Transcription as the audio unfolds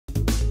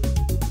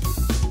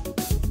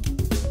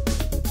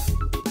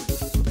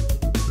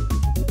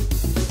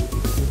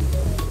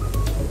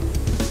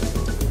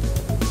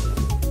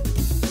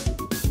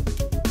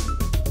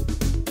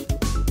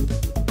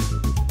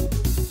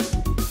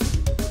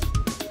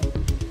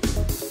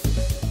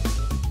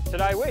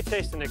Today we're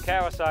testing the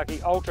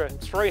Kawasaki Ultra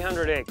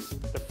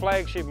 300X, the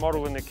flagship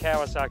model in the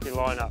Kawasaki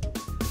lineup.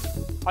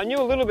 I knew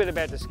a little bit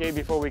about the ski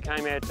before we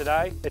came out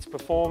today, its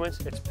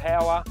performance, its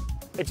power,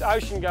 its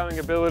ocean-going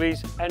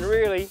abilities, and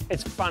really,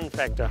 its fun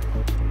factor.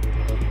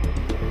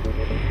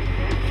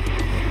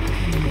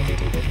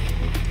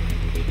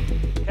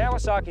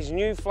 Kawasaki's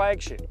new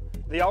flagship,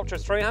 the Ultra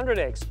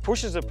 300X,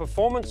 pushes the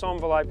performance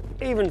envelope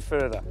even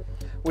further.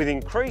 With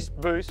increased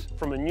boost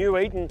from a new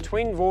Eaton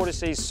twin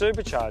vortices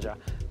supercharger,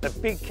 the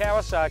big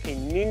Kawasaki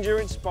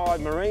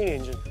Ninja-inspired marine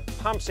engine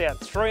pumps out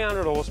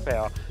 300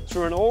 horsepower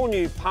through an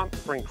all-new pump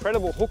for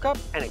incredible hookup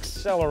and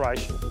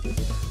acceleration.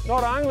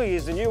 Not only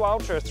is the new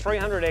Ultra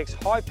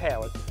 300X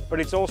high-powered, but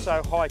it's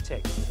also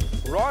high-tech.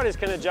 Riders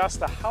can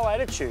adjust the hull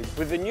attitude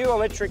with the new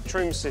electric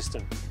trim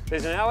system.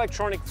 There's an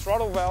electronic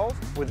throttle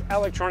valve with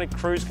electronic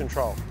cruise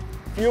control,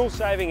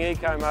 fuel-saving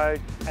eco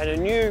mode, and a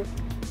new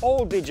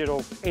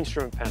all-digital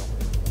instrument panel.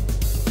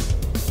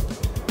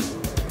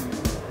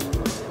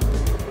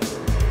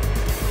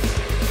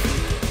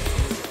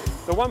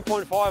 The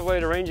 1.5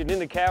 litre engine in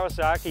the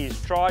Kawasaki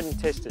is tried and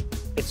tested.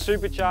 It's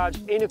supercharged,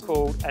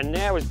 intercooled, and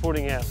now is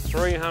putting out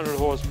 300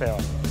 horsepower.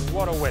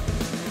 What a weapon.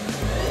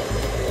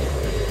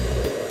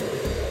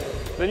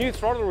 The new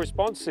throttle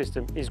response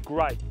system is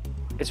great.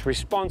 It's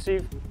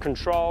responsive,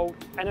 controlled,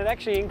 and it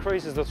actually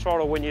increases the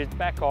throttle when you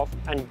back off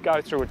and go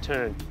through a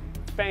turn.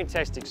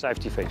 Fantastic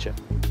safety feature.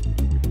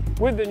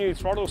 With the new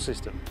throttle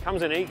system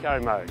comes an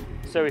eco mode.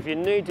 So if you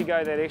need to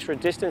go that extra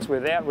distance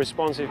without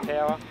responsive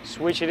power,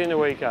 switch it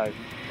into eco.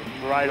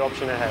 Great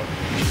option to have.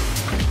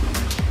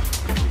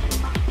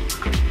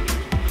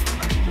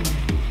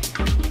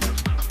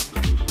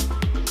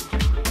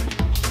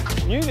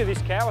 New to this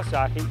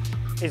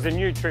Kawasaki is the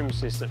new trim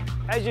system.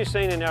 As you've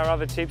seen in our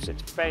other tips,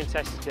 it's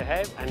fantastic to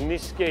have, and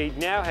this ski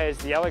now has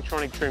the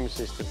electronic trim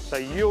system, so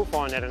you'll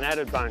find that an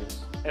added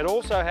bonus. It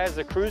also has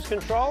the cruise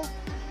control,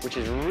 which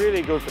is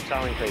really good for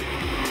towing people.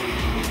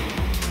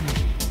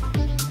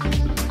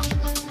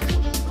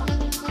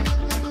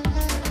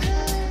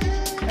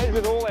 As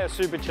with all our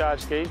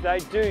supercharged skis, they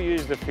do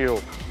use the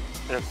fuel.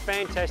 And a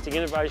fantastic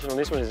innovation on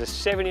this one is a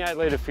 78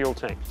 litre fuel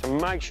tank to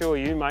make sure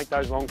you make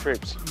those long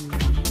trips.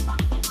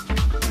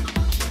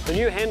 The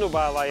new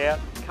handlebar layout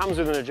comes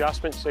with an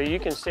adjustment so you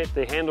can set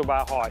the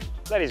handlebar height.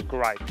 That is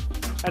great.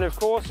 And of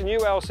course, the new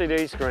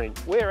LCD screen.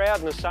 We're out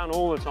in the sun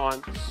all the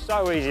time,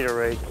 so easy to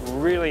read,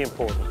 really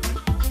important.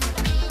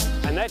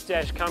 And that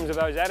dash comes with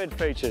those added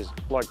features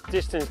like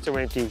distance to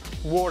empty,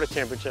 water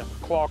temperature,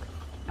 clock,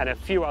 and a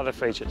few other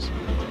features.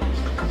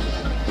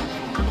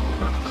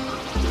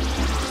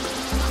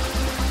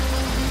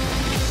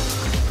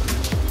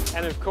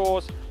 And of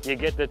course, you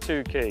get the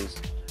two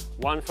keys.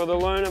 One for the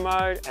learner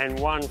mode and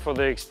one for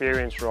the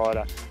experienced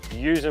rider.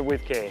 Use it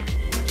with care.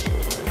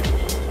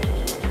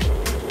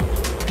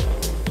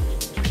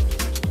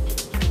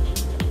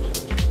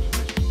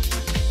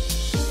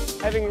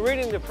 Having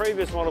ridden the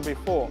previous model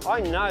before, I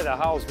know the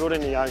hull's good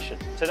in the ocean.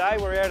 Today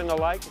we're out in the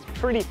lake, it's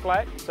pretty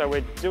flat, so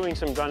we're doing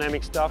some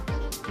dynamic stuff,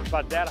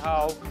 but that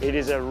hull, it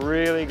is a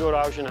really good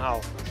ocean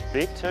hull.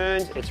 It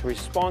turns, it's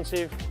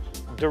responsive,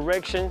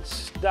 direction,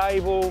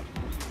 stable,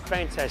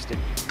 fantastic.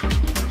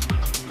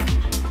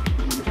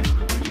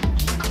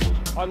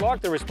 I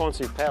like the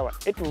responsive power.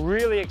 It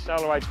really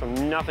accelerates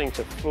from nothing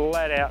to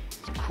flat out,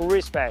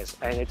 crisp as,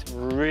 and it's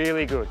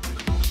really good.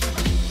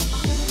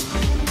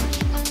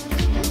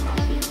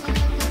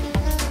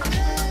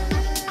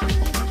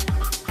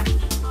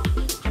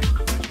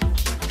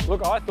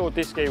 Look, I thought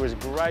this ski was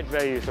great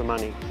value for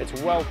money. It's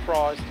well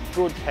priced,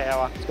 good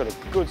power, it's got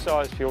a good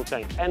sized fuel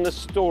tank, and the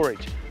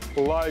storage,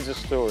 loads of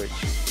storage.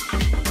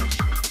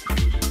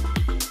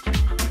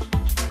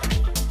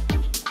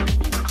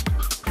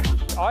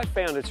 I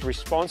found its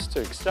response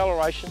to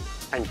acceleration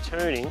and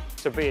turning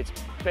to be its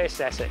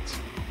best assets.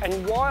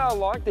 And why I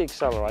like the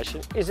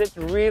acceleration is it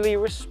really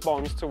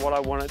responds to what I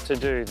want it to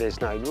do. There's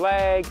no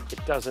lag,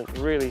 it doesn't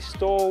really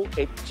stall,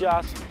 it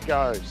just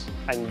goes.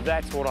 And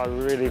that's what I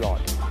really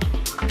like.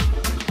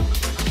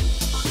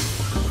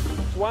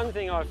 One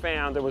thing I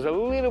found that was a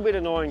little bit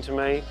annoying to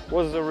me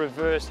was the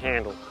reverse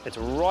handle. It's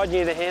right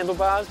near the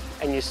handlebars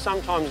and you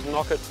sometimes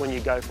knock it when you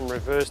go from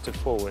reverse to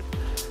forward.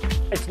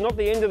 It's not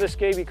the end of the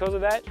ski because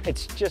of that,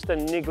 it's just a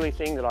niggly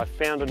thing that I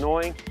found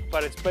annoying,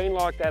 but it's been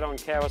like that on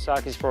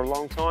Kawasaki's for a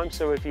long time,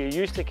 so if you're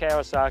used to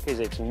Kawasaki's,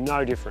 it's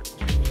no different.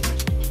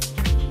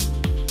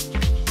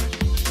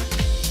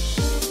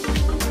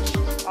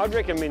 I'd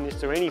recommend this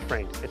to any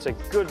friend. It's a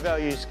good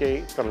value ski,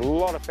 it's got a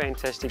lot of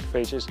fantastic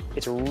features,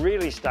 it's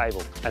really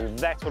stable, and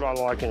that's what I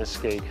like in a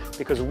ski,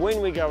 because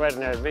when we go out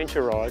on our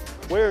adventure ride,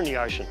 we're in the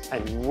ocean,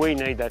 and we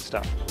need that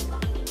stuff.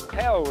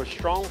 Power was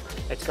strong,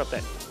 it's got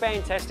that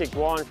fantastic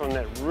whine from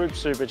that Roop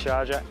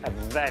supercharger,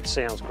 and that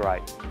sounds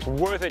great. It's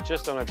worth it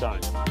just on its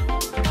own.